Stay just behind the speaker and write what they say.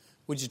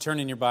Would you turn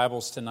in your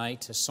Bibles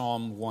tonight to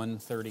Psalm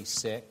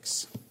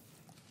 136?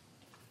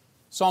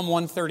 Psalm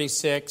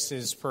 136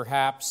 is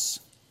perhaps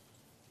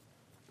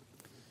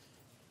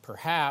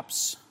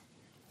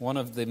one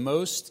of the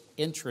most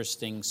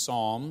interesting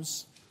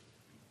psalms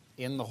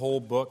in the whole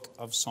book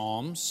of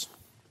Psalms.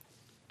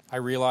 I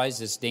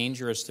realize it's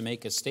dangerous to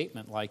make a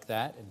statement like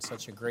that in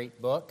such a great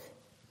book.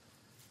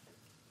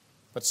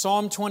 But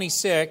Psalm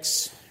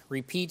 26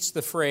 repeats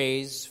the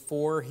phrase,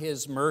 "For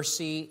his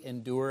mercy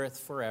endureth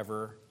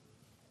forever,"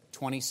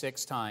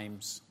 26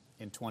 times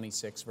in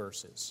 26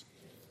 verses.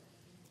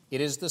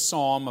 It is the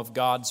psalm of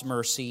God's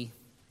mercy.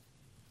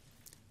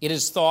 It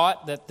is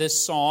thought that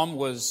this psalm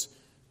was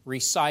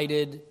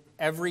recited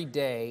every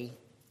day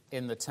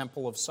in the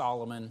Temple of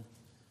Solomon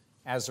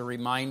as a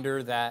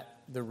reminder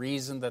that the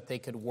reason that they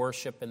could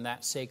worship in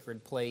that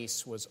sacred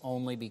place was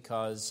only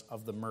because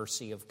of the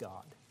mercy of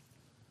God,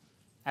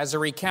 as a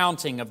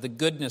recounting of the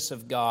goodness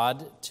of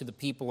God to the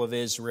people of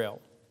Israel.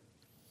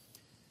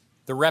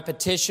 The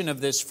repetition of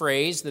this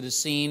phrase that is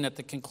seen at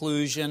the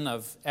conclusion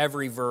of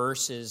every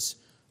verse is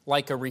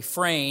like a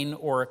refrain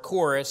or a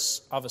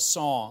chorus of a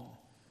song.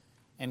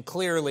 And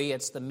clearly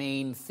it's the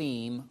main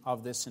theme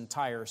of this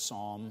entire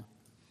psalm,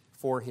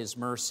 "For his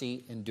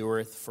mercy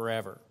endureth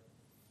forever."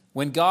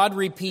 When God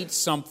repeats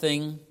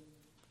something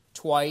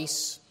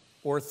twice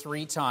or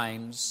three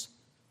times,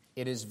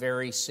 it is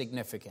very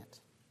significant.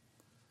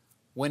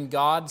 When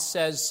God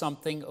says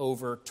something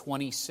over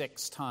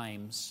 26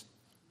 times,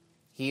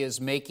 He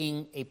is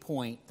making a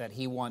point that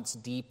He wants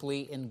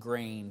deeply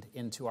ingrained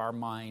into our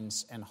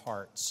minds and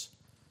hearts.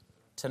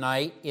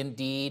 Tonight,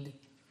 indeed,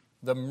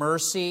 the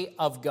mercy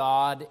of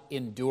God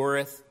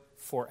endureth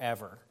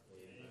forever.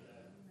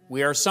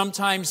 We are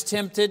sometimes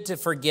tempted to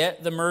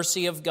forget the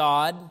mercy of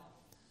God,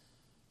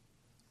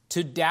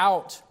 to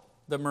doubt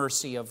the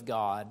mercy of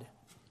God.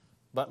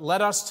 But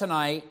let us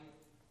tonight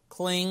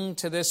cling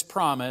to this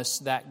promise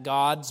that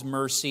God's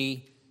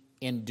mercy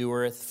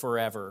endureth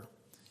forever.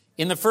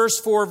 In the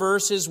first four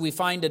verses, we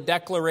find a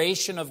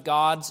declaration of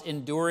God's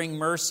enduring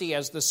mercy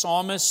as the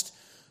psalmist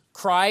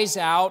cries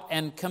out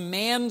and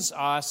commands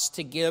us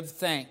to give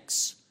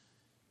thanks.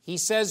 He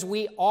says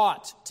we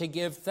ought to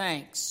give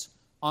thanks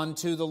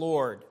unto the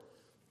Lord.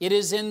 It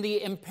is in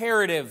the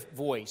imperative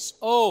voice.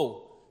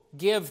 Oh,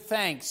 give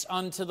thanks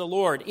unto the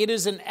Lord. It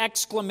is an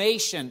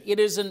exclamation. It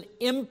is an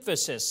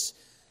emphasis.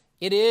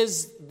 It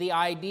is the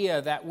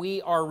idea that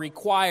we are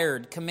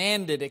required,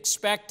 commanded,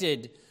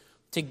 expected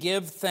to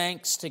give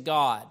thanks to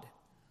God.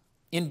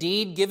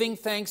 Indeed, giving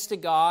thanks to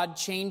God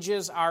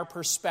changes our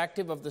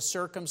perspective of the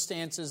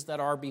circumstances that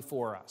are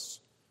before us.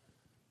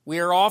 We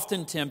are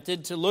often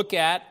tempted to look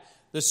at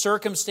the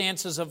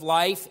circumstances of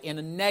life in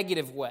a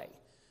negative way.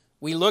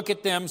 We look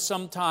at them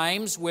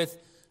sometimes with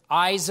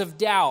eyes of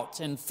doubt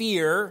and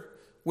fear,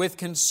 with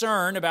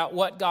concern about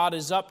what God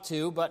is up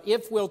to. But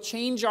if we'll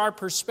change our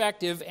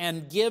perspective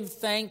and give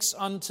thanks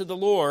unto the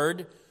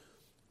Lord,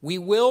 we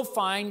will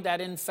find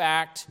that, in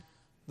fact,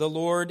 the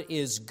Lord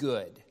is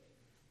good.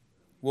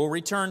 We'll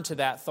return to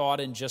that thought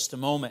in just a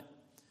moment.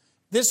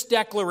 This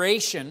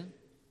declaration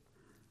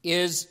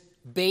is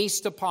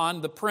based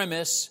upon the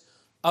premise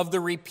of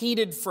the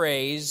repeated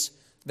phrase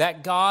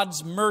that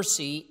God's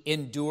mercy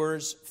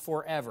endures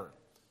forever,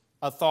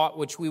 a thought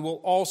which we will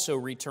also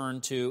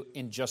return to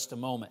in just a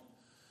moment.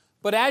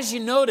 But as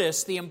you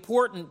notice, the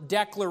important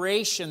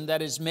declaration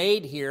that is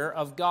made here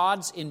of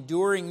God's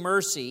enduring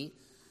mercy,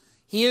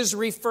 He is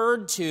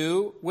referred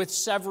to with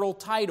several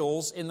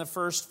titles in the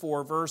first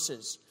four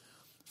verses.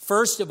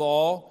 First of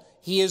all,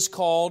 He is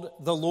called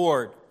the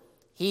Lord.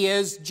 He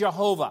is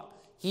Jehovah.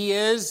 He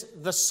is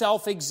the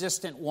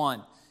self-existent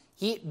one.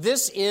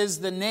 This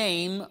is the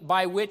name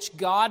by which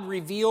God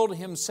revealed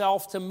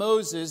Himself to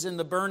Moses in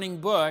the burning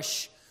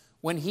bush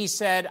when He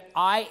said,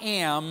 "I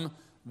am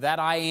that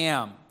I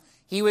am."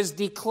 He was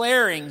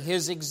declaring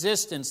His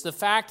existence, the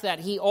fact that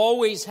He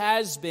always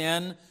has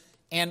been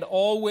and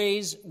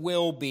always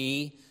will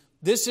be.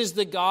 This is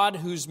the God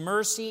whose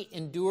mercy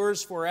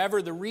endures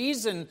forever. The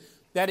reason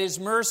that His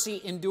mercy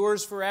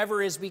endures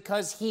forever is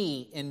because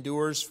He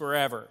endures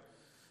forever.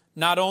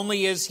 Not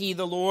only is He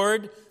the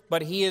Lord,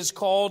 but He is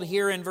called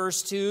here in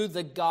verse 2,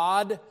 the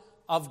God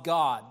of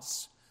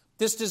gods.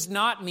 This does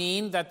not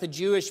mean that the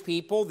Jewish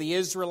people, the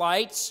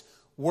Israelites,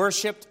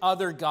 worshipped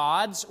other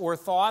gods or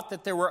thought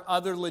that there were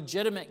other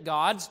legitimate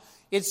gods.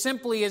 It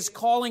simply is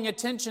calling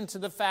attention to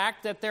the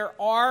fact that there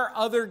are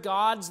other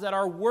gods that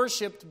are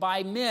worshipped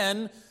by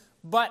men,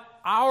 but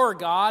our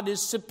God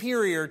is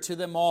superior to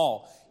them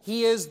all.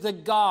 He is the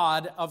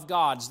God of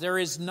gods. There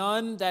is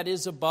none that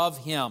is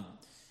above Him.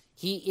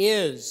 He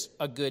is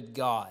a good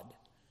God.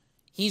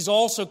 He's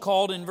also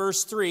called in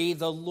verse 3,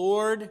 the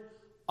Lord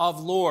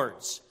of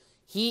lords.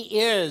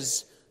 He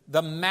is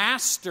the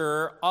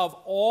master of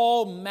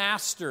all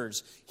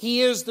masters.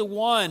 He is the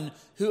one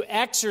who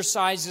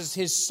exercises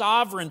His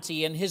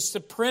sovereignty and His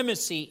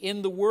supremacy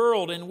in the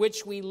world in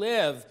which we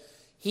live.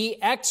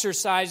 He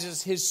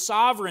exercises His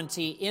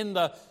sovereignty in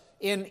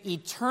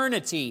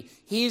eternity.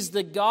 He's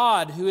the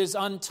God who is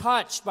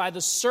untouched by the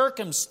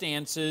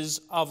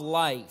circumstances of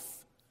life.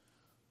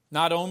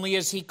 Not only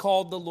is he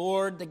called the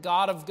Lord, the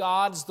God of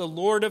gods, the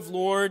Lord of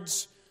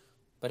lords,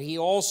 but he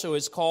also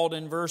is called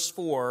in verse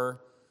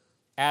 4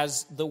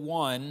 as the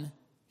one,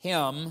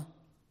 him,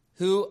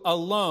 who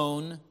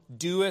alone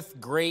doeth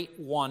great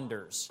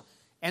wonders.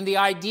 And the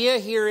idea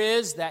here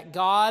is that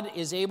God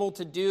is able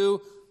to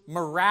do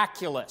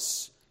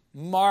miraculous,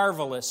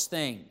 marvelous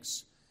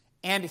things.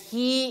 And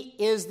he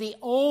is the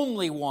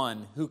only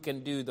one who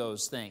can do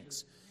those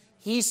things.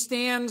 He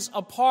stands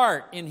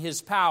apart in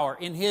his power,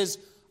 in his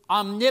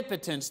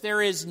omnipotence.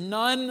 There is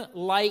none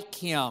like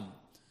him.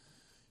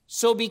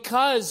 So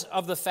because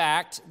of the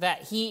fact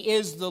that he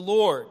is the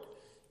Lord,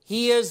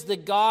 he is the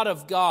God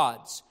of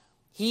gods,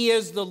 he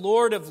is the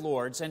Lord of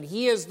lords, and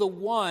he is the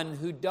one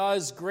who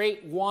does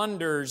great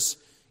wonders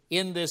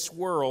in this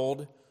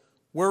world,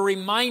 we're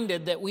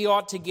reminded that we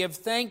ought to give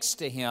thanks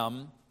to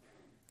him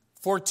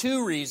for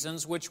two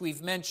reasons, which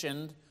we've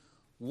mentioned.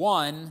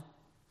 One,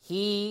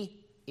 he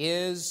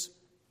is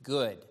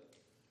good.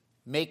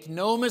 Make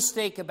no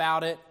mistake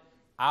about it,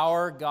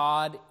 our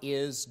God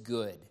is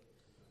good.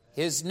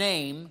 His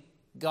name,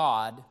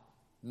 God,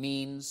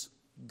 means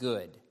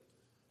good.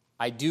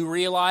 I do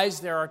realize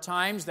there are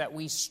times that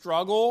we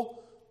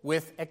struggle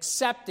with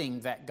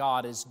accepting that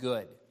God is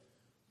good.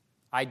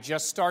 I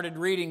just started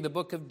reading the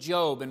book of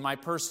Job in my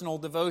personal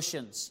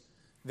devotions.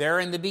 There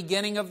in the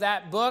beginning of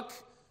that book,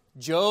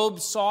 Job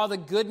saw the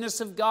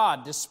goodness of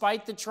God.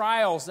 Despite the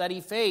trials that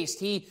he faced,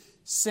 he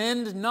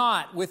sinned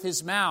not with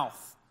his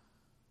mouth.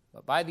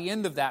 But by the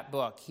end of that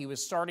book, he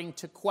was starting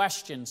to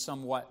question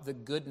somewhat the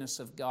goodness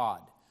of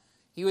God.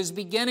 He was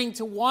beginning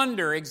to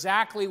wonder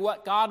exactly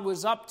what God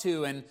was up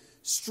to and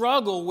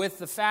struggle with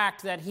the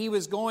fact that he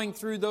was going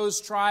through those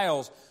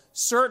trials.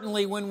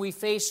 Certainly when we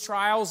face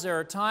trials, there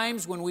are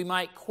times when we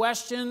might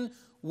question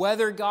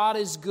whether God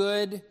is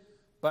good,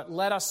 but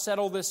let us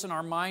settle this in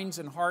our minds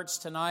and hearts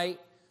tonight.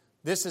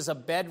 This is a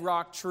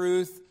bedrock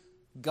truth.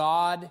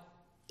 God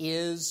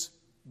is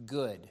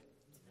good,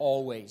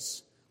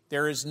 always.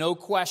 There is no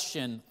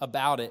question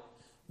about it.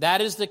 That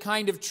is the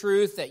kind of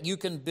truth that you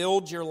can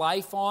build your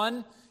life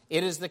on.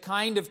 It is the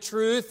kind of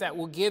truth that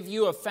will give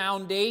you a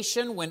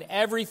foundation when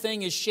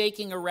everything is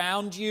shaking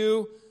around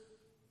you.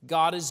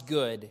 God is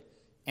good.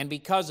 And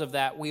because of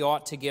that, we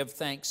ought to give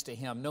thanks to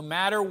him. No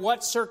matter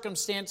what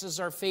circumstances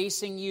are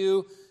facing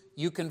you,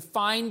 you can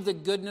find the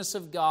goodness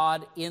of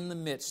God in the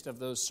midst of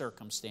those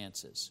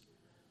circumstances.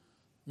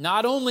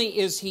 Not only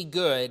is he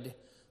good,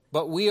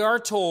 but we are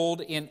told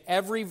in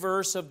every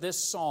verse of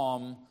this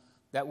psalm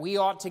that we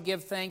ought to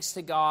give thanks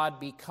to God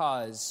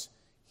because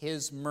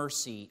his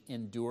mercy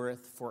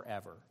endureth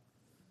forever.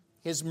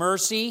 His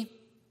mercy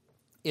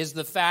is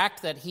the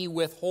fact that he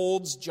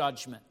withholds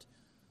judgment.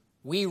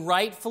 We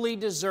rightfully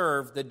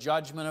deserve the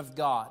judgment of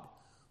God.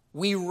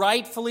 We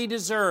rightfully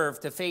deserve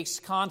to face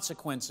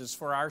consequences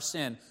for our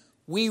sin.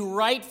 We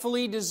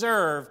rightfully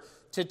deserve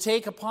to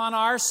take upon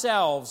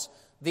ourselves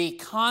the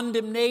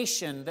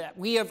condemnation that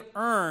we have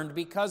earned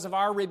because of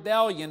our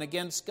rebellion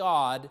against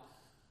God.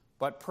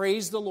 But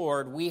praise the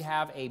Lord, we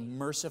have a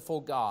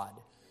merciful God.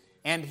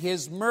 And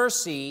his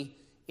mercy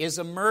is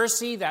a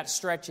mercy that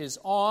stretches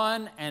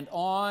on and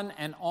on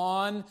and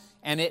on,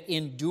 and it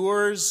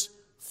endures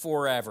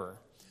forever.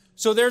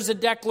 So there's a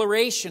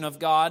declaration of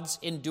God's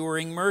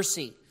enduring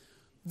mercy.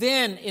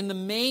 Then, in the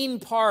main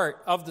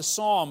part of the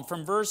psalm,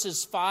 from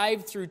verses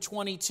 5 through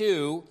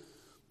 22,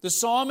 the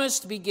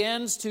psalmist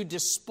begins to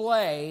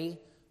display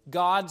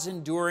God's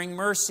enduring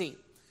mercy.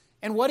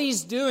 And what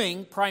he's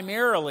doing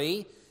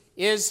primarily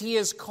is he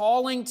is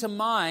calling to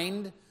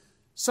mind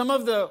some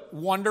of the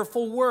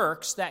wonderful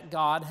works that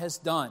God has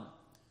done.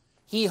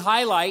 He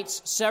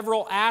highlights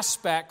several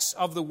aspects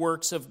of the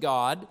works of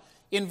God.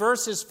 In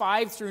verses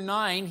 5 through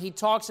 9, he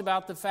talks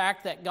about the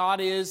fact that God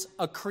is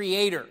a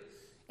creator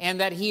and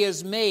that he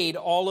has made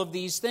all of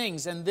these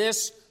things, and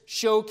this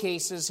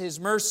showcases his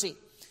mercy.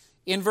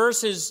 In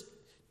verses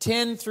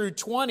 10 through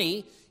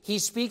 20, he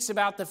speaks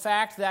about the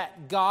fact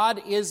that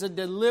God is a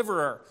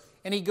deliverer,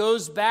 and he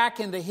goes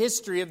back in the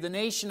history of the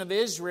nation of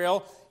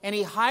Israel, and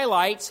he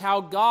highlights how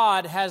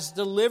God has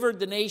delivered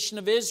the nation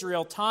of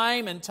Israel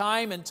time and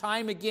time and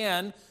time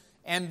again,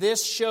 and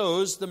this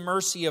shows the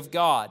mercy of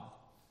God.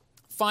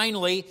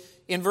 Finally,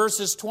 in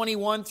verses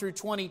 21 through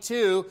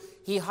 22,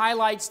 he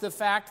highlights the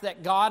fact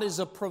that God is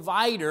a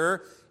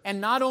provider,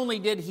 and not only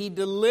did he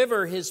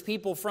deliver his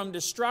people from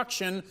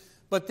destruction,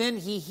 but then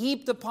he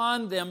heaped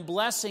upon them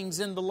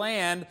blessings in the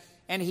land,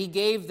 and he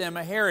gave them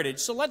a heritage.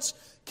 So let's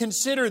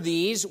consider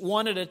these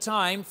one at a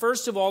time.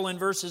 First of all, in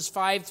verses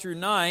 5 through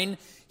 9,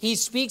 he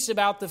speaks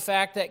about the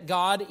fact that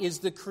God is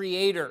the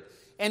creator.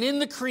 And in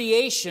the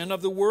creation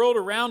of the world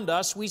around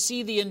us, we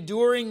see the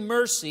enduring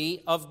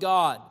mercy of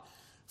God.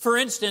 For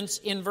instance,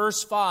 in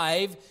verse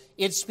 5,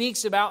 it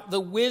speaks about the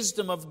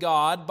wisdom of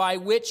God by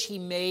which he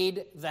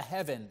made the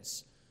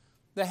heavens.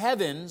 The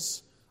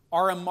heavens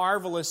are a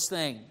marvelous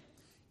thing.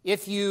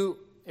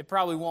 It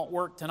probably won't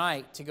work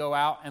tonight to go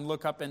out and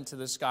look up into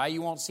the sky.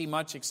 You won't see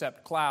much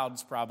except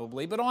clouds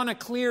probably. But on a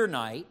clear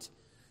night,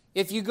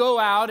 if you go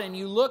out and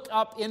you look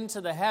up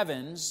into the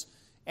heavens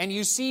and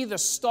you see the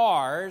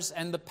stars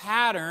and the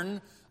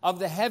pattern of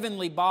the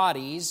heavenly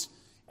bodies.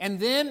 And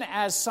then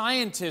as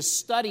scientists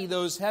study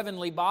those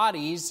heavenly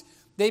bodies,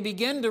 they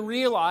begin to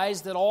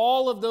realize that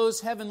all of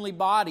those heavenly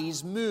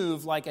bodies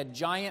move like a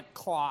giant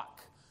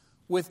clock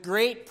with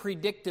great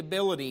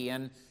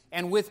predictability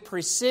and with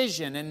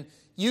precision. And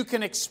you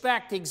can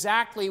expect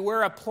exactly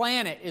where a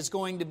planet is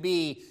going to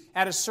be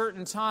at a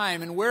certain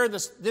time and where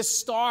this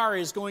star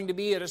is going to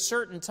be at a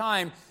certain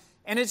time.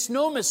 And it's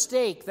no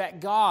mistake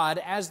that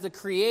God, as the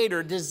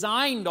Creator,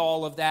 designed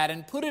all of that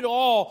and put it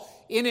all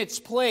in its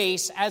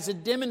place as a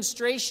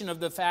demonstration of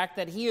the fact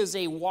that He is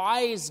a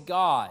wise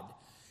God.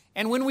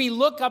 And when we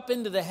look up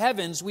into the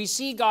heavens, we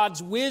see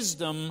God's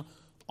wisdom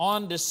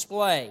on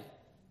display.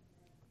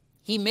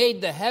 He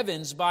made the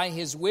heavens by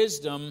His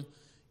wisdom,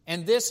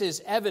 and this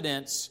is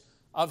evidence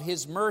of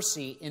His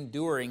mercy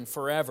enduring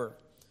forever.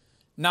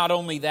 Not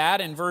only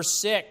that, in verse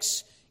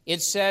 6,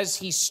 it says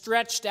He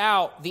stretched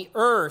out the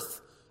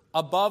earth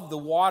above the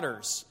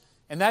waters.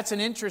 And that's an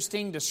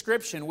interesting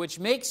description, which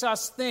makes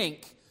us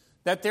think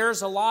that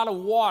there's a lot of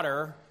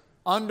water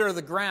under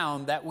the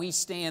ground that we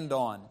stand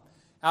on.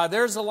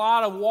 There's a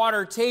lot of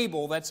water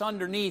table that's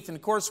underneath. And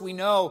of course, we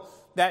know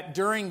that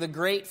during the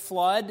great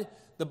flood,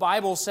 the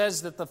Bible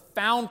says that the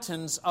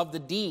fountains of the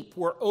deep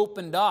were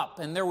opened up.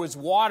 And there was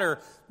water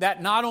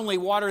that, not only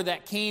water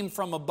that came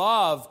from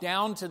above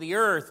down to the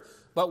earth,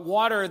 but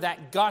water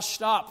that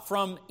gushed up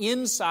from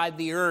inside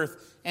the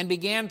earth and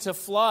began to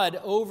flood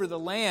over the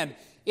land.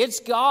 It's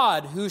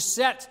God who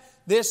set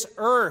this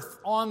earth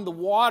on the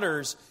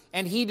waters,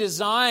 and He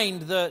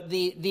designed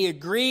the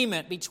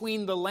agreement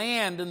between the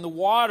land and the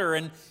water,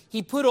 and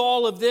He put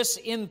all of this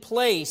in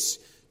place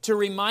to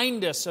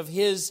remind us of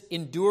His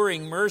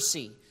enduring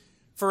mercy.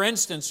 For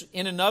instance,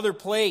 in another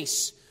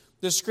place,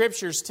 the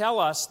Scriptures tell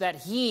us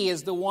that He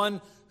is the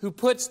one who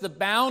puts the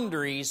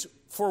boundaries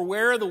for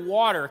where the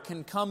water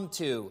can come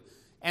to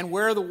and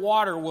where the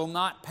water will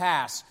not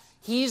pass.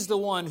 He's the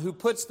one who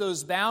puts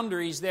those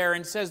boundaries there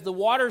and says the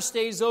water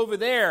stays over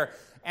there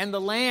and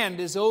the land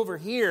is over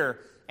here.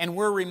 And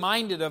we're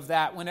reminded of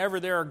that whenever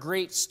there are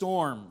great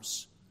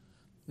storms.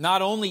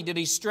 Not only did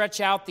He stretch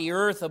out the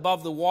earth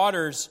above the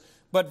waters,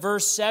 but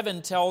verse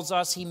 7 tells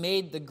us He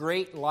made the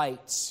great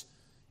lights.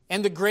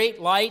 And the great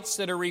lights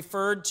that are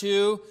referred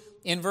to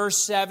in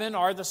verse 7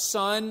 are the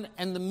sun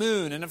and the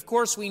moon. And of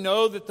course we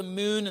know that the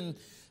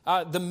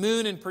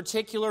moon in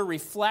particular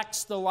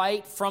reflects the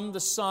light from the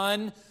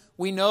sun.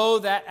 We know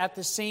that at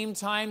the same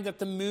time that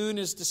the moon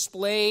is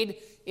displayed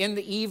in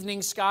the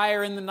evening sky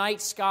or in the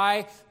night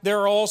sky, there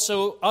are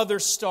also other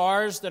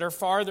stars that are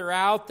farther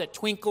out that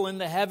twinkle in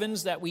the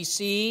heavens that we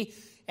see.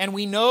 And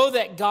we know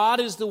that God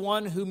is the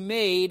one who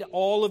made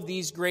all of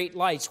these great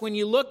lights. When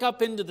you look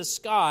up into the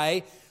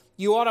sky,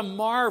 you ought to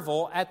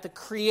marvel at the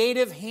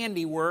creative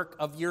handiwork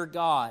of your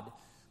God.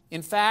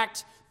 In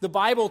fact, the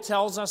Bible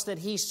tells us that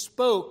He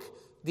spoke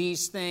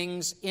these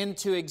things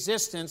into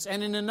existence.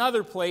 And in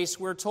another place,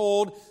 we're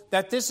told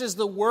that this is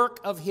the work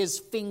of His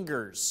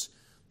fingers.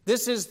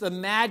 This is the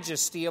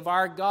majesty of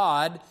our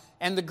God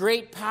and the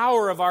great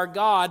power of our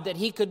God, that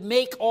He could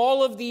make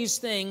all of these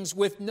things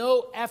with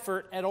no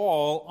effort at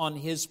all on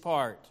His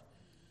part.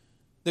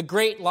 The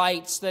great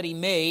lights that He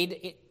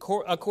made,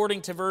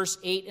 according to verse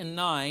 8 and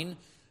 9,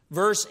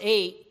 verse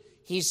 8,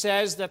 He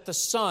says that the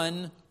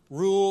sun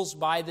rules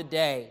by the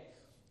day.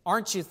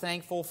 Aren't you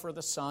thankful for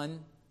the sun?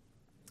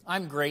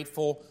 I'm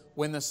grateful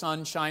when the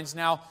sun shines.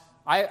 Now,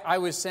 I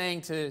was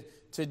saying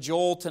to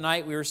Joel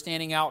tonight, we were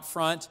standing out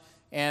front,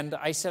 and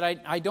I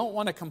said, I don't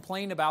want to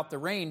complain about the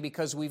rain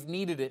because we've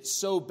needed it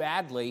so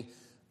badly,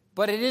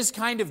 but it is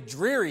kind of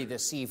dreary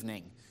this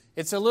evening.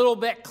 It's a little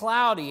bit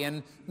cloudy,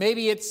 and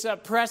maybe it's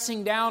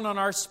pressing down on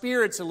our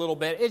spirits a little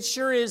bit. It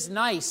sure is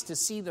nice to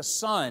see the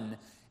sun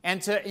and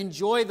to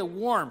enjoy the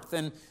warmth.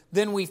 And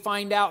then we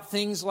find out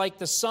things like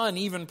the sun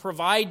even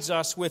provides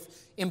us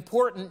with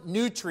important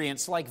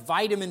nutrients like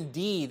vitamin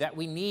D that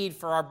we need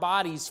for our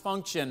body's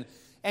function.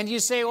 And you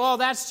say, well,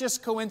 that's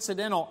just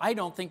coincidental. I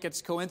don't think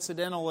it's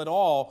coincidental at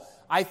all.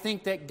 I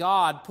think that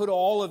God put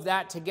all of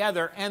that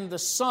together, and the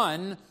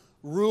sun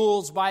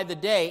rules by the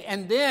day.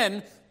 And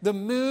then the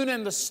moon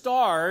and the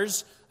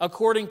stars,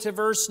 according to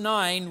verse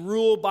 9,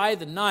 rule by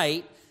the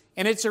night.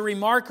 And it's a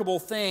remarkable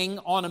thing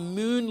on a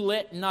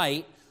moonlit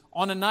night,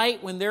 on a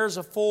night when there's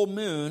a full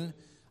moon.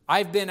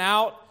 I've been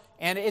out,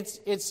 and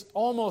it's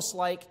almost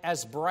like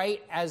as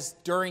bright as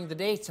during the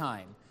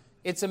daytime.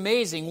 It's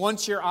amazing.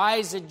 Once your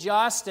eyes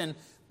adjust and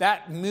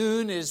that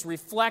moon is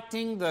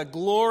reflecting the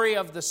glory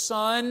of the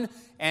sun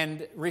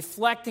and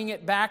reflecting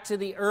it back to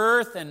the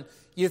earth, and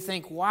you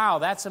think, wow,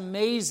 that's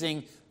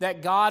amazing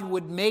that God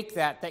would make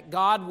that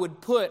God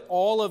would put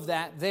all of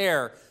that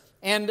there.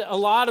 And a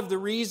lot of the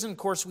reason, of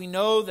course, we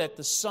know that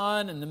the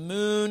sun and the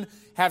moon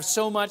have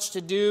so much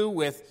to do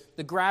with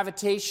the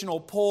gravitational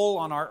pull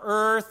on our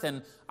earth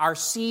and our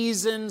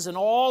seasons and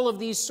all of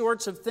these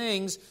sorts of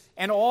things.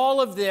 And all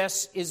of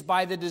this is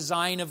by the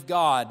design of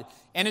God.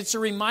 And it's a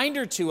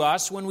reminder to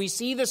us when we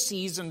see the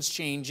seasons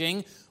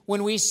changing,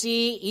 when we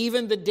see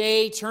even the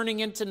day turning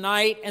into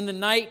night and the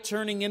night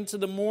turning into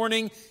the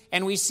morning,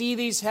 and we see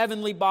these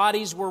heavenly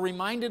bodies, we're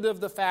reminded of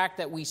the fact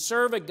that we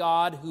serve a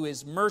God who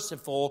is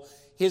merciful.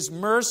 His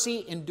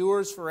mercy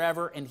endures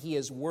forever, and He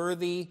is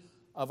worthy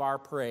of our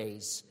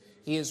praise.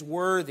 He is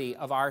worthy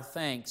of our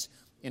thanks.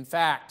 In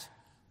fact,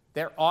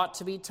 there ought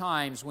to be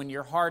times when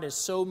your heart is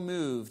so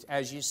moved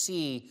as you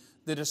see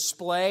the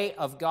display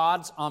of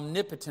God's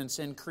omnipotence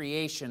in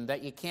creation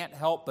that you can't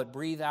help but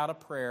breathe out a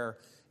prayer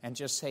and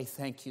just say,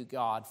 thank you,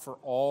 God, for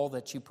all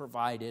that you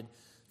provided.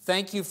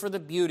 Thank you for the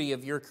beauty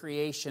of your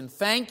creation.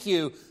 Thank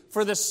you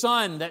for the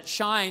sun that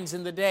shines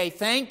in the day.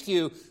 Thank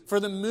you for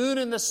the moon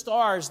and the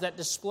stars that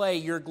display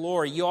your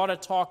glory. You ought to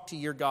talk to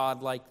your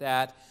God like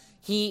that.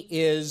 He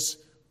is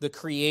the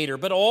Creator.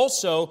 But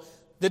also,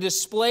 the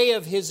display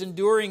of His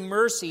enduring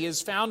mercy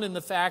is found in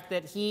the fact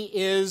that He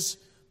is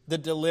the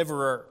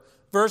deliverer.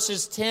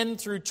 Verses 10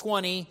 through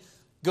 20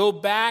 go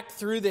back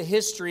through the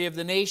history of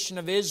the nation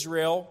of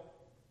Israel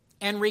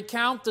and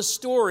recount the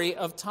story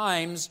of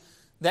times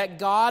that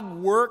God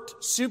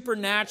worked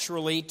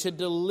supernaturally to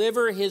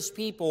deliver His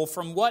people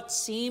from what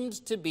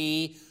seemed to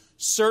be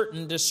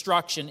certain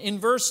destruction. In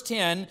verse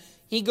 10,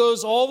 he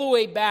goes all the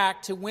way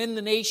back to when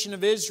the nation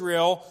of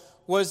Israel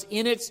was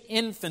in its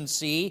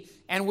infancy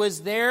and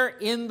was there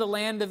in the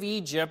land of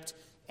Egypt,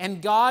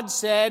 and God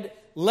said,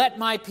 let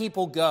my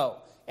people go.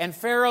 And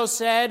Pharaoh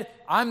said,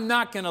 I'm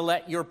not going to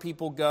let your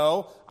people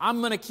go. I'm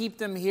going to keep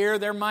them here.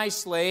 They're my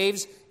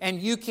slaves, and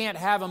you can't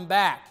have them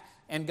back.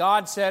 And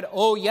God said,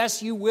 oh,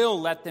 yes, you will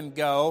let them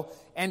go.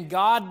 And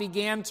God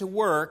began to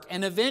work,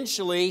 and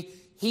eventually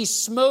He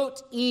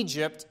smote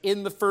Egypt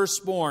in the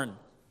firstborn.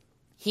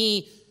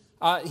 He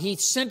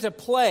sent a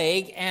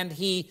plague, and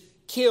He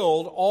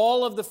killed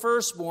all of the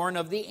firstborn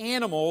of the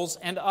animals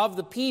and of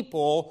the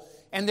people.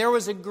 And there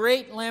was a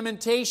great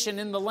lamentation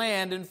in the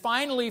land. And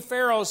finally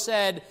Pharaoh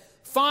said,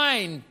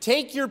 fine,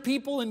 take your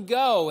people and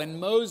go. And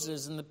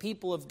Moses and the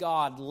people of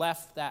God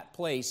left that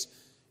place.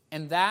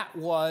 And that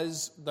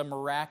was the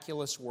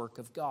miraculous work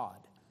of God.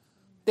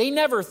 They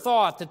never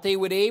thought that they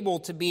would be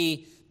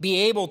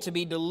able to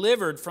be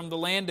delivered from the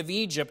land of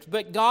Egypt,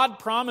 but God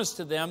promised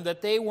to them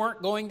that they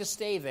weren't going to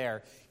stay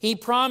there. He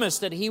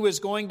promised that He was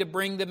going to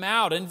bring them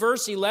out. And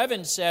verse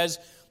 11 says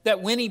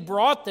that when He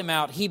brought them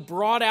out, He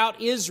brought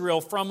out Israel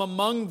from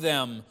among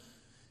them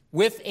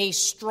with a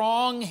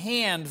strong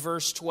hand,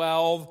 verse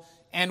 12,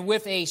 and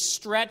with a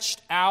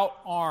stretched out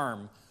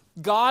arm.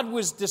 God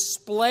was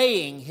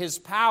displaying His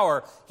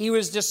power. He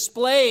was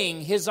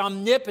displaying His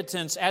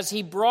omnipotence as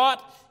He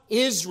brought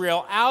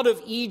Israel out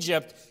of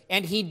Egypt,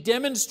 and He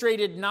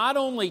demonstrated not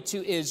only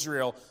to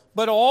Israel,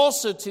 but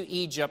also to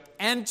Egypt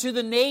and to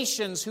the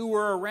nations who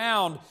were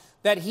around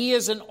that He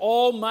is an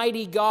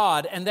almighty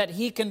God and that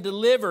He can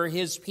deliver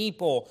His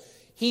people.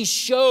 He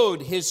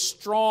showed His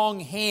strong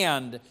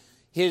hand,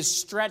 His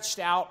stretched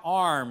out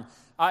arm.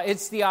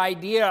 It's the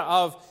idea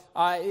of,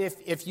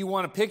 if you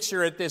want to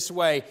picture it this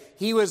way,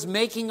 He was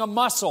making a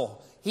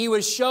muscle. He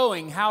was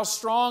showing how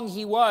strong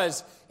He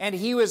was, and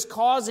He was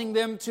causing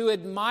them to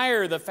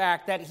admire the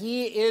fact that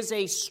He is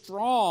a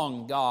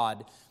strong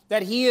God,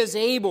 that He is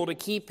able to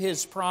keep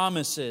His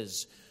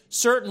promises.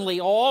 Certainly,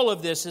 all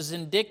of this is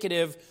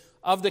indicative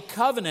of the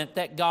covenant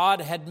that God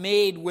had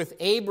made with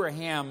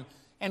Abraham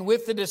and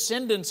with the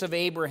descendants of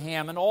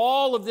Abraham. And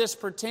all of this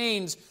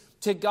pertains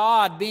to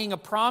God being a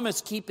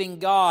promise-keeping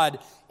God.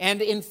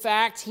 And in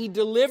fact, He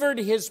delivered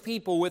His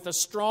people with a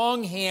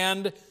strong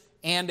hand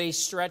and a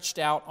stretched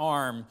out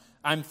arm.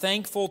 I'm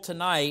thankful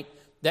tonight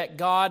that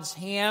God's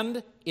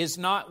hand is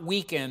not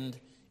weakened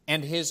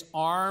and His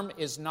arm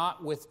is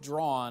not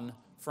withdrawn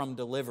from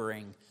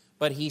delivering,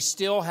 but He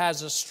still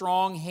has a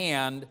strong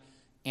hand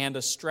and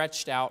a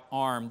stretched out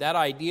arm. That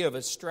idea of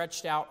a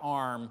stretched out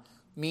arm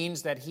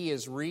means that He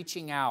is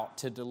reaching out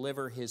to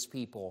deliver His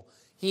people.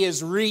 He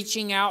is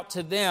reaching out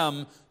to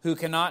them who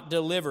cannot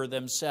deliver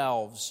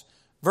themselves.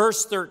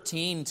 Verse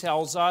 13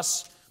 tells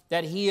us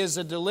that He is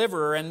a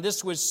deliverer, and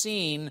this was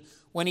seen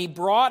when He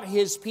brought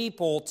His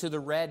people to the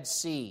Red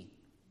Sea.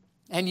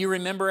 And you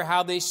remember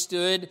how they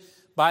stood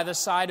by the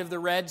side of the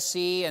Red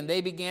Sea, and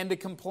they began to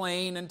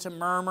complain and to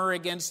murmur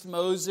against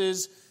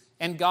Moses.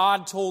 And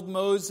God told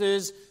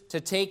Moses to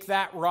take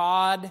that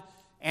rod,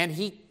 and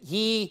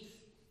he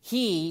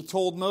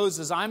told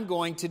Moses, I'm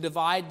going to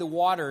divide the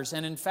waters.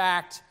 And in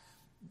fact,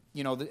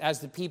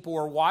 as the people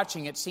were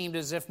watching, it seemed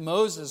as if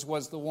Moses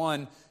was the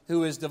one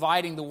who was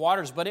dividing the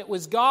waters, but it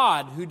was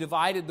God who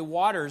divided the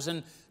waters.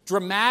 And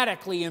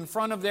dramatically in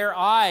front of their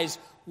eyes,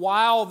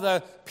 while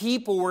the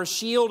people were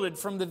shielded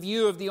from the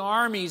view of the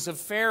armies of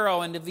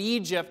Pharaoh and of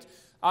Egypt,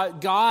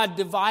 God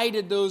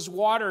divided those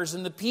waters,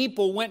 and the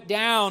people went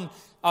down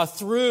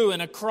through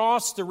and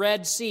across the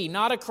Red Sea,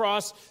 not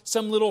across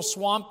some little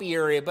swampy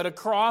area, but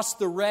across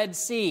the Red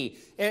Sea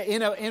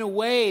in a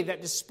way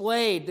that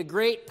displayed the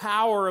great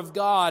power of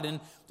God.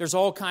 And there's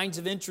all kinds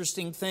of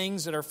interesting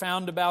things that are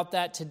found about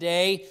that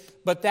today.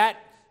 But that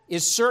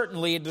is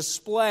certainly a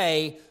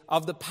display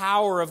of the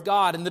power of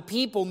God. And the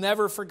people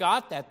never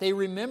forgot that. They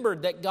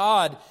remembered that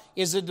God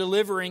is a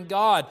delivering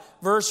God.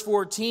 Verse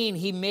 14,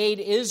 He made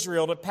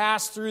Israel to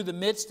pass through the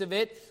midst of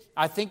it.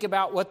 I think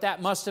about what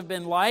that must have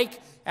been like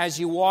as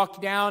you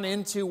walk down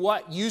into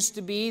what used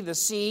to be the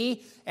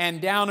sea and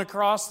down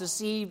across the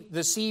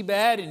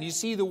seabed, and you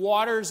see the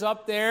waters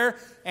up there,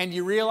 and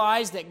you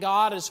realize that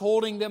God is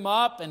holding them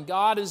up and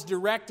God is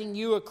directing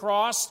you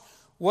across.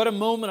 What a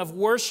moment of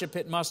worship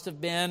it must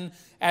have been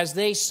as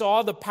they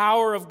saw the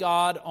power of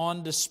God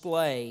on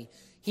display.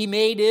 He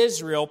made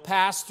Israel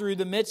pass through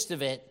the midst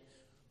of it.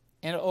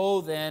 And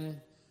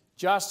then,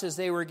 just as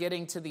they were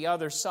getting to the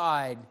other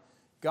side,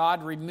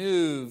 God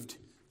removed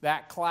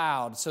that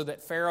cloud so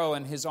that Pharaoh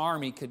and his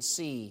army could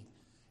see.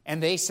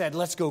 And they said,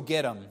 let's go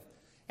get them.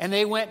 And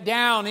they went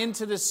down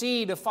into the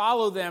sea to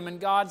follow them. And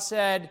God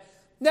said,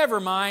 never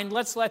mind,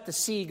 let's let the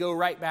sea go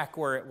right back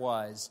where it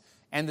was.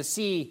 And the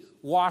sea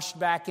washed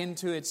back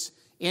into its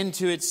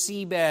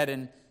seabed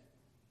and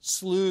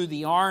slew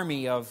the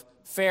army of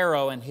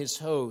Pharaoh and his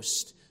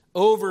host,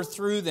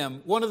 overthrew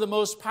them. One of the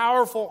most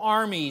powerful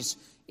armies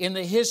in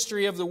the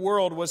history of the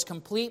world was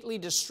completely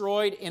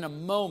destroyed in a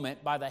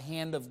moment by the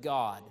hand of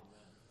God.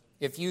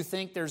 If you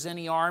think there's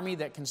any army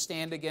that can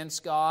stand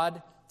against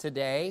God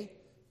today,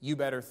 you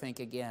better think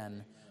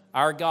again.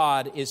 Our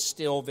God is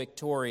still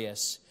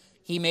victorious.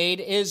 He made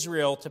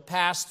Israel to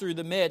pass through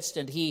the midst,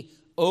 and He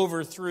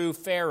overthrew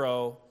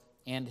Pharaoh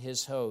and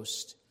his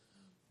host.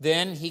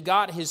 Then He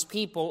got His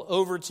people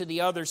over to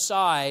the other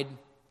side,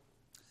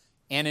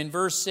 and in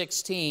verse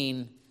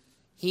 16,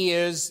 He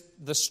is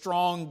the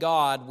strong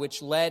God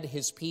which led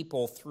His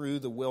people through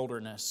the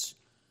wilderness.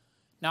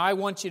 Now I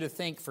want you to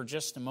think for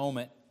just a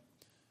moment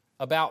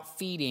about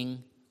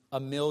feeding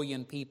 1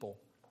 million people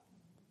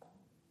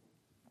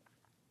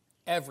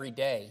every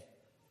day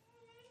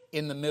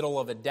in the middle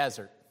of a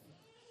desert,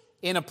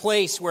 in a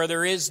place where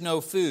there is no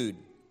food.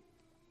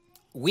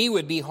 We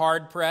would be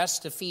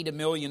hard-pressed to feed 1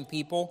 million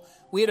people.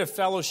 We had a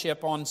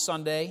fellowship on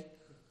Sunday.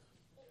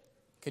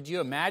 Could you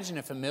imagine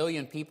if 1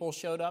 million people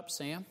showed up,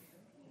 Sam?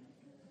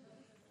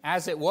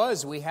 As it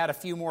was, we had a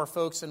few more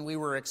folks than we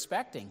were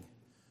expecting.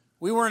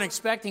 We weren't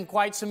expecting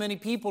quite so many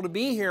people to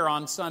be here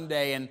on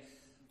Sunday, and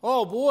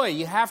oh boy,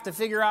 you have to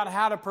figure out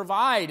how to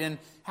provide and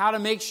how to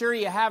make sure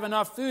you have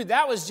enough food.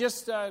 That was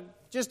just a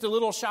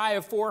little shy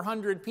of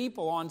 400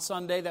 people on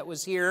Sunday that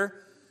was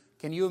here.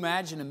 Can you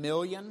imagine 1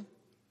 million?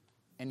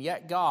 And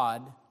yet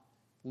God,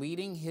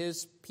 leading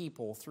His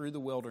people through the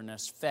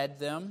wilderness, fed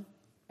them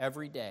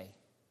every day,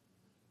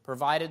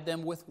 provided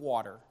them with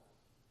water,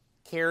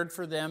 cared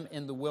for them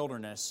in the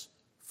wilderness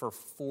for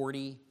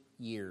 40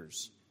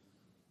 years.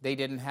 They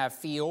didn't have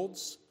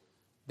fields.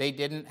 They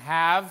didn't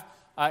have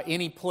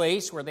any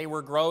place where they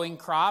were growing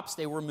crops.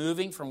 They were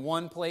moving from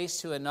one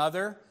place to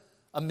another.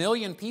 1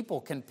 million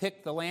people can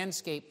pick the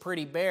landscape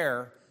pretty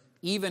bare,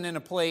 even in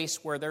a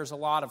place where there's a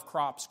lot of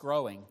crops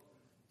growing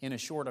in a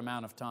short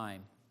amount of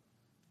time.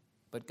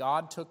 But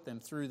God took them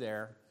through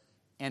there,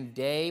 and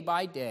day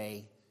by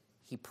day,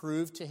 He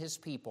proved to His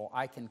people,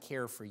 I can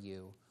care for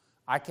you.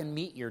 I can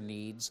meet your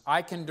needs.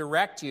 I can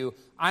direct you.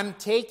 I'm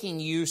taking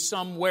you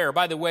somewhere.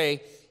 By the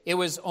way, it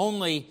was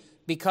only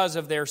because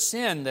of their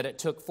sin that it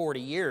took 40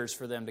 years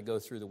for them to go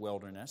through the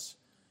wilderness.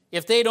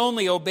 If they'd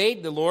only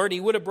obeyed the Lord, He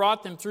would have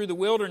brought them through the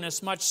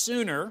wilderness much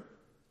sooner,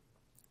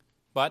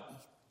 but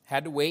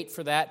had to wait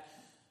for that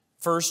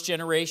first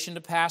generation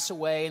to pass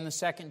away and the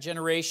second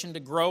generation to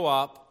grow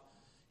up.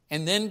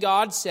 And then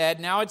God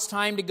said, now it's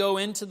time to go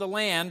into the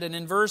land. And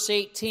in verse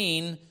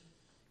 18,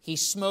 He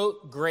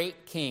smote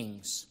great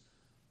kings.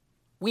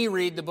 We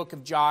read the book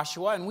of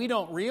Joshua, and we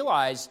don't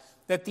realize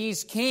that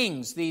these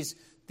kings,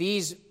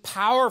 these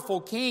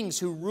powerful kings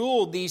who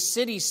ruled these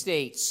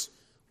city-states,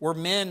 were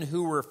men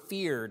who were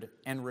feared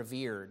and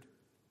revered.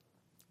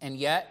 And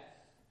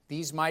yet,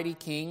 these mighty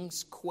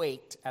kings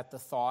quaked at the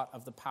thought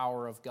of the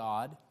power of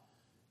God.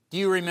 Do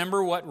you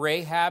remember what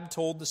Rahab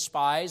told the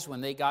spies when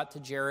they got to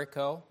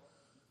Jericho?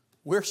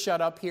 We're shut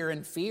up here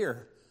in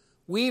fear.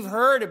 We've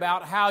heard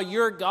about how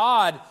your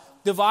God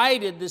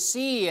divided the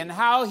sea and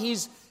how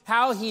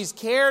He's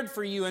cared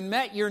for you and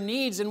met your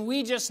needs, and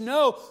we just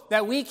know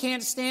that we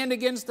can't stand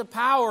against the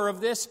power of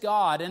this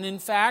God. And in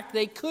fact,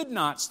 they could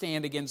not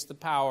stand against the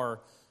power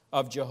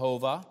of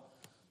Jehovah.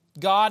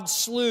 God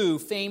slew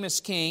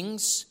famous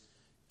kings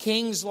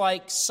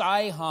like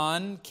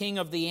Sihon, king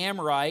of the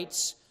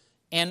Amorites,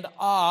 and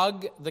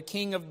Og, the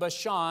king of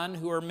Bashan,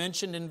 who are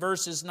mentioned in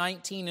verses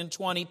 19 and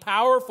 20.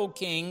 Powerful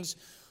kings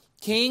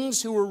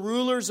who were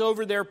rulers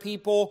over their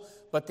people,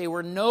 but they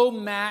were no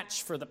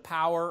match for the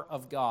power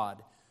of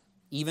God.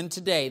 Even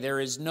today, there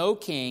is no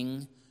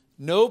king,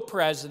 no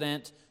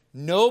president,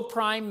 no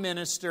prime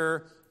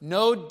minister,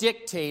 no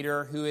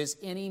dictator who is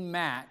any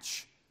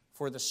match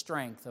for the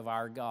strength of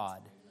our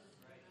God.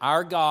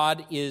 Our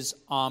God is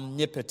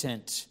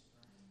omnipotent.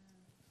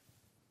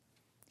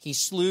 He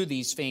slew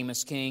these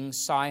famous kings,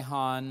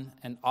 Sihon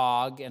and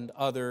Og and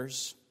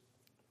others,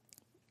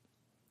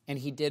 and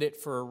He did it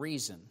for a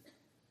reason.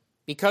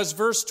 Because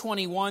verse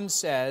 21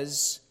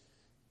 says,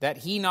 that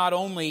he not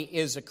only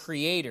is a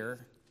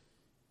creator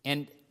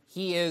and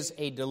he is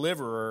a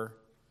deliverer,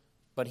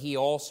 but he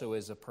also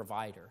is a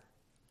provider.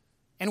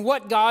 And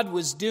what God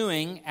was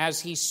doing as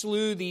he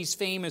slew these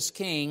famous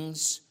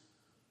kings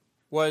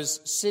was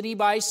city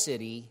by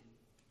city,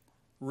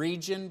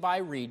 region by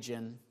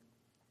region,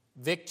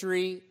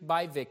 victory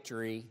by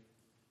victory,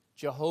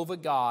 Jehovah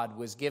God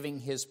was giving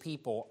his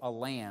people a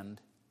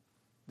land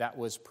that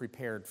was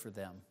prepared for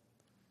them.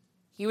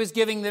 He was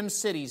giving them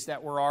cities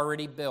that were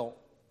already built,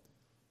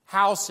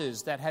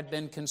 houses that had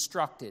been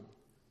constructed,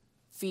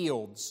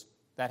 fields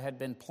that had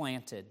been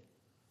planted,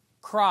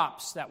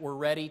 crops that were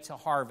ready to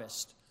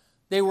harvest.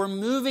 They were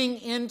moving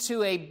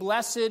into a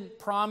blessed,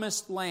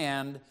 promised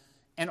land,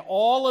 and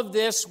all of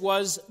this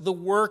was the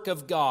work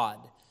of God.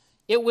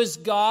 It was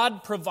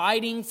God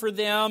providing for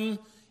them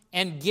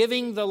and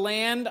giving the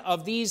land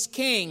of these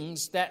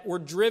kings that were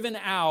driven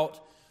out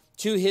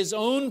to his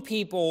own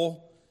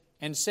people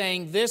and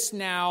saying, "This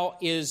now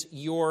is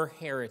your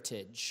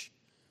heritage.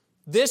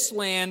 This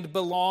land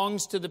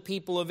belongs to the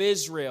people of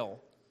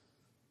Israel.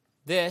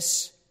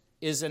 This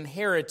is an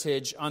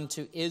heritage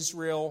unto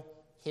Israel,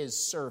 his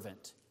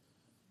servant."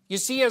 You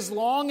see, as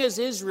long as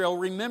Israel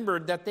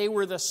remembered that they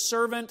were the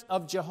servant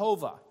of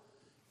Jehovah,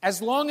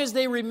 as long as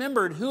they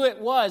remembered who it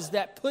was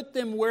that put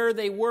them where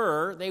they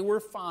were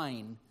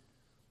fine.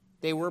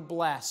 They were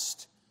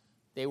blessed.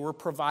 They were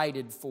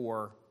provided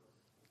for.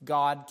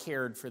 God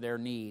cared for their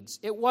needs.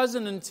 It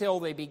wasn't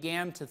until they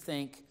began to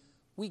think,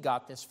 we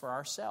got this for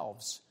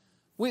ourselves.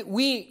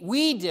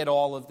 We did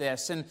all of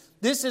this, and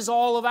this is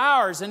all of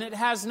ours, and it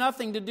has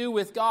nothing to do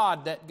with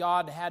God, that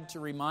God had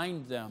to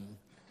remind them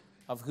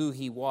of who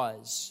he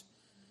was.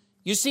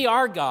 You see,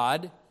 our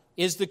God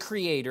is the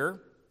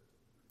creator,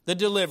 the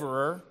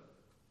deliverer,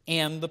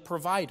 and the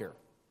provider.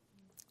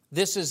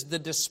 This is the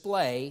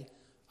display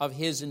of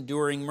his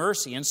enduring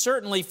mercy. And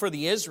certainly for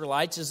the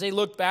Israelites, as they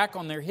looked back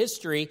on their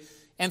history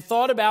and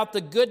thought about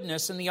the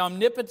goodness and the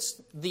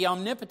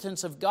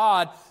omnipotence of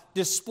God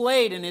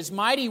displayed in his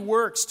mighty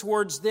works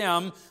towards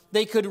them,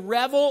 they could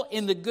revel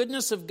in the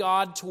goodness of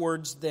God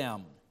towards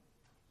them.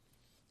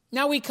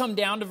 Now we come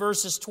down to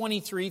verses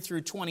 23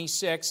 through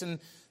 26, and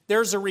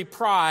there's a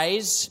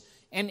reprise.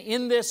 And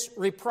in this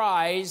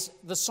reprise,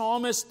 the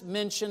psalmist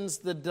mentions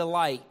the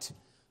delight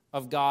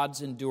of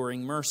God's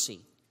enduring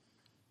mercy.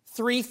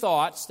 3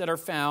 thoughts that are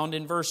found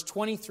in verse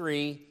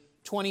 23,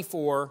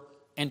 24,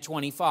 and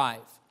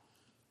 25.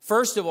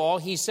 First of all,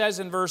 he says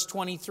in verse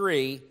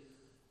 23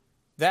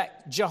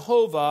 that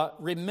Jehovah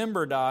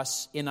remembered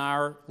us in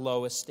our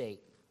low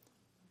estate.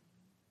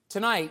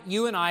 Tonight,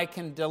 you and I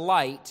can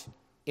delight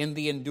in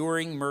the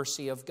enduring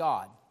mercy of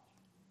God.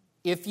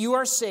 If you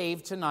are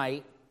saved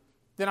tonight,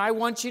 then I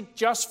want you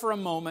just for a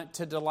moment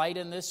to delight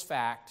in this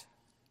fact.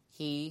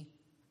 He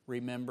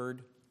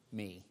remembered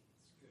me.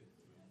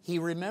 He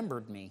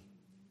remembered me.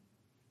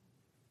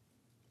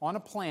 On a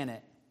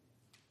planet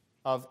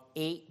of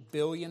 8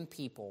 billion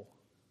people,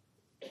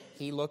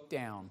 he looked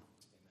down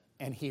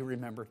and he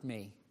remembered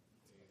me.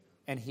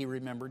 And he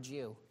remembered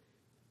you.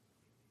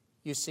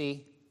 You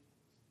see,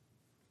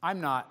 I'm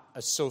not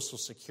a social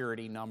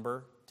security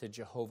number to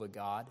Jehovah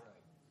God.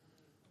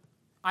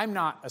 I'm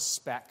not a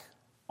speck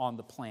on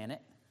the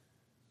planet.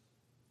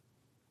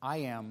 I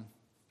am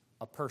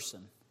a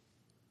person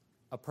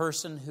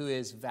who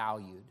is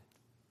valued,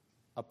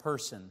 a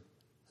person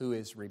who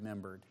is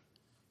remembered.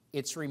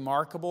 It's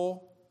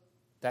remarkable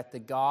that the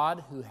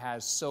God who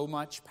has so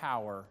much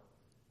power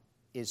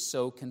is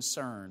so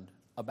concerned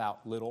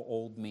about little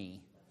old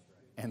me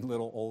and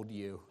little old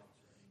you.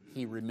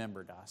 He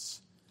remembered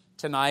us.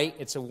 Tonight,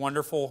 it's a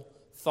wonderful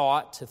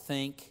thought to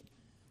think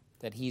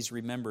that he's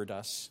remembered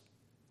us.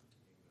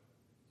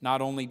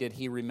 Not only did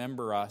he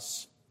remember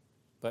us,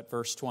 but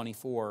verse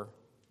 24,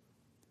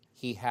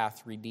 he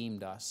hath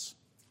redeemed us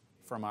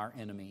from our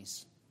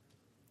enemies.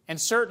 And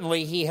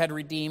certainly he had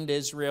redeemed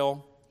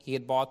Israel. He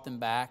had bought them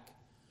back.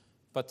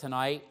 But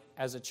tonight,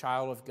 as a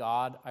child of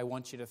God, I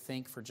want you to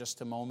think for just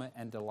a moment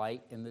and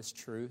delight in this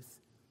truth.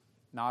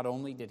 Not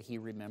only did he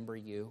remember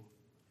you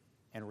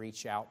and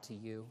reach out to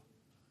you,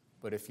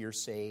 but if you're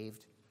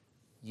saved,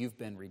 you've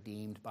been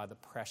redeemed by the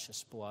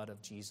precious blood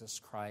of Jesus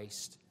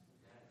Christ,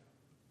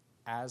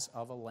 as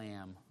of a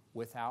lamb,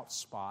 without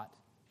spot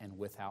and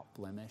without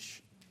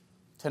blemish.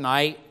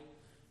 Tonight,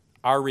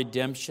 our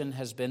redemption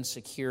has been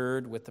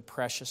secured with the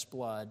precious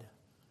blood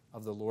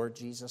of the Lord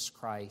Jesus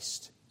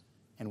Christ.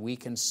 And we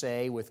can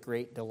say with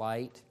great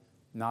delight,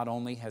 not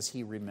only has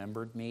he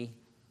remembered me,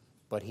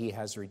 but he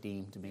has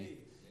redeemed me.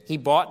 He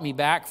bought me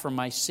back from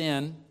my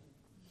sin.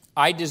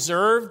 I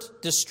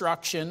deserved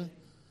destruction.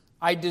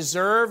 I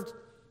deserved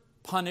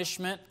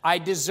punishment. I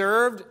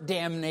deserved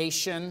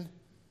damnation.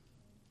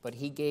 But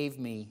he gave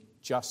me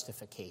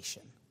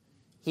justification.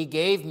 He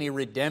gave me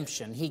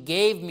redemption. He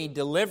gave me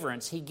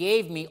deliverance. He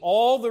gave me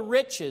all the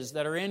riches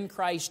that are in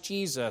Christ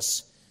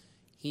Jesus.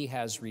 He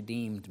has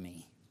redeemed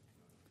me.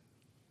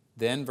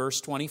 Then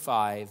verse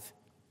 25,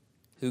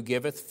 who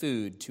giveth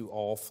food to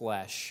all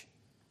flesh.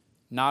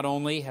 Not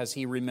only has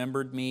he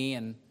remembered me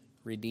and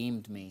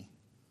redeemed me,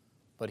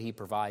 but he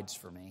provides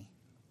for me.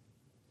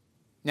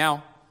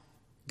 Now,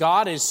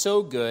 God is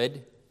so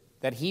good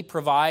that He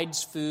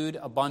provides food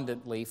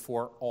abundantly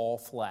for all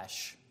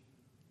flesh.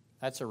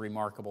 That's a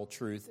remarkable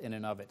truth in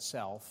and of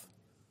itself.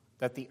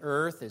 That the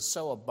earth is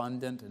so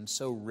abundant and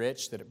so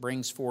rich that it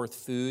brings forth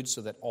food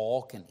so that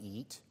all can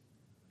eat.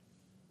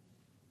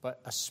 But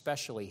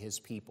especially His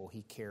people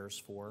He cares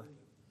for.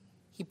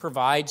 He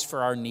provides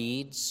for our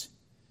needs.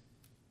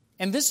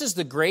 And this is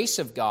the grace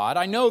of God.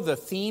 I know the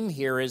theme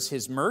here is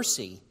His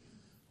mercy.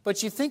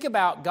 But you think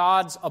about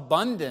God's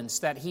abundance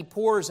that He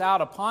pours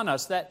out upon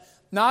us, that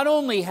not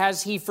only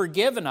has He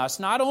forgiven us,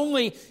 not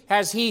only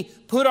has He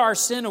put our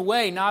sin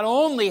away, not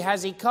only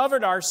has He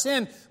covered our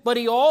sin, but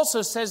He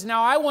also says,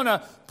 now I want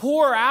to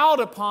pour out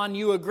upon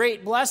you a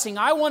great blessing.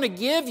 I want to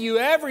give you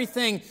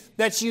everything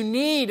that you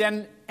need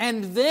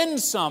and then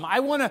some. I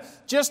want to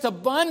just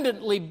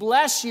abundantly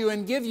bless you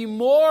and give you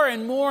more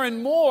and more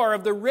and more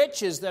of the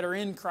riches that are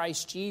in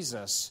Christ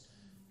Jesus.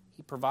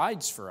 He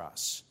provides for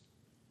us.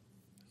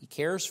 He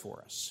cares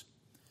for us.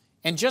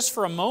 And just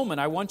for a moment,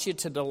 I want you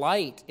to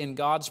delight in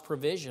God's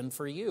provision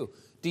for you.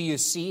 Do you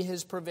see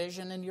His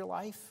provision in your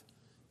life?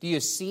 Do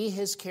you see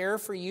His care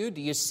for you? Do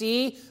you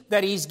see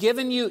that He's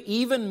given you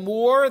even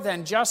more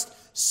than just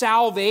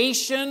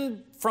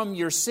salvation from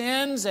your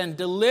sins and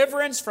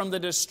deliverance from the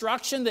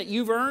destruction that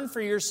you've earned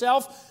for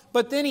yourself?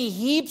 But then He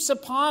heaps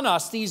upon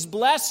us these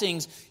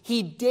blessings.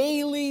 He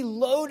daily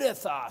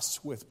loadeth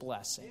us with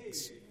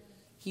blessings.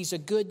 He's a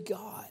good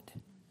God.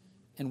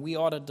 And we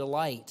ought to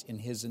delight in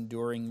His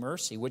enduring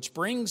mercy, which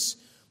brings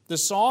the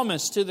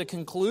psalmist to the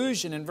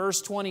conclusion in verse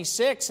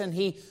 26, and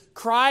he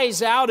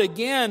cries out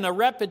again, a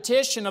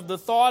repetition of the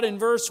thought in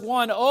verse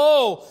 1,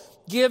 "Oh,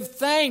 give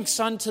thanks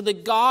unto the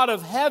God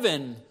of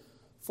heaven,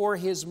 for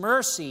His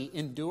mercy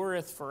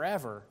endureth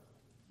forever."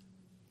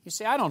 You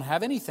say, I don't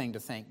have anything to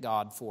thank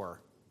God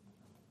for.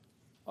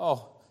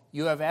 Oh,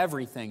 you have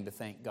everything to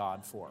thank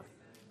God for.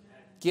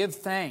 Give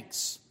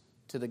thanks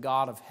to the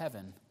God of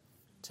heaven.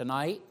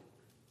 Tonight,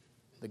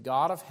 the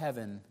God of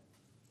heaven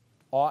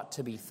ought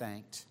to be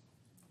thanked,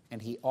 and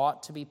He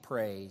ought to be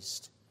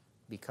praised,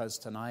 because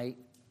tonight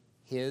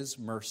His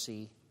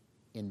mercy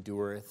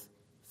endureth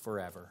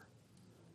forever.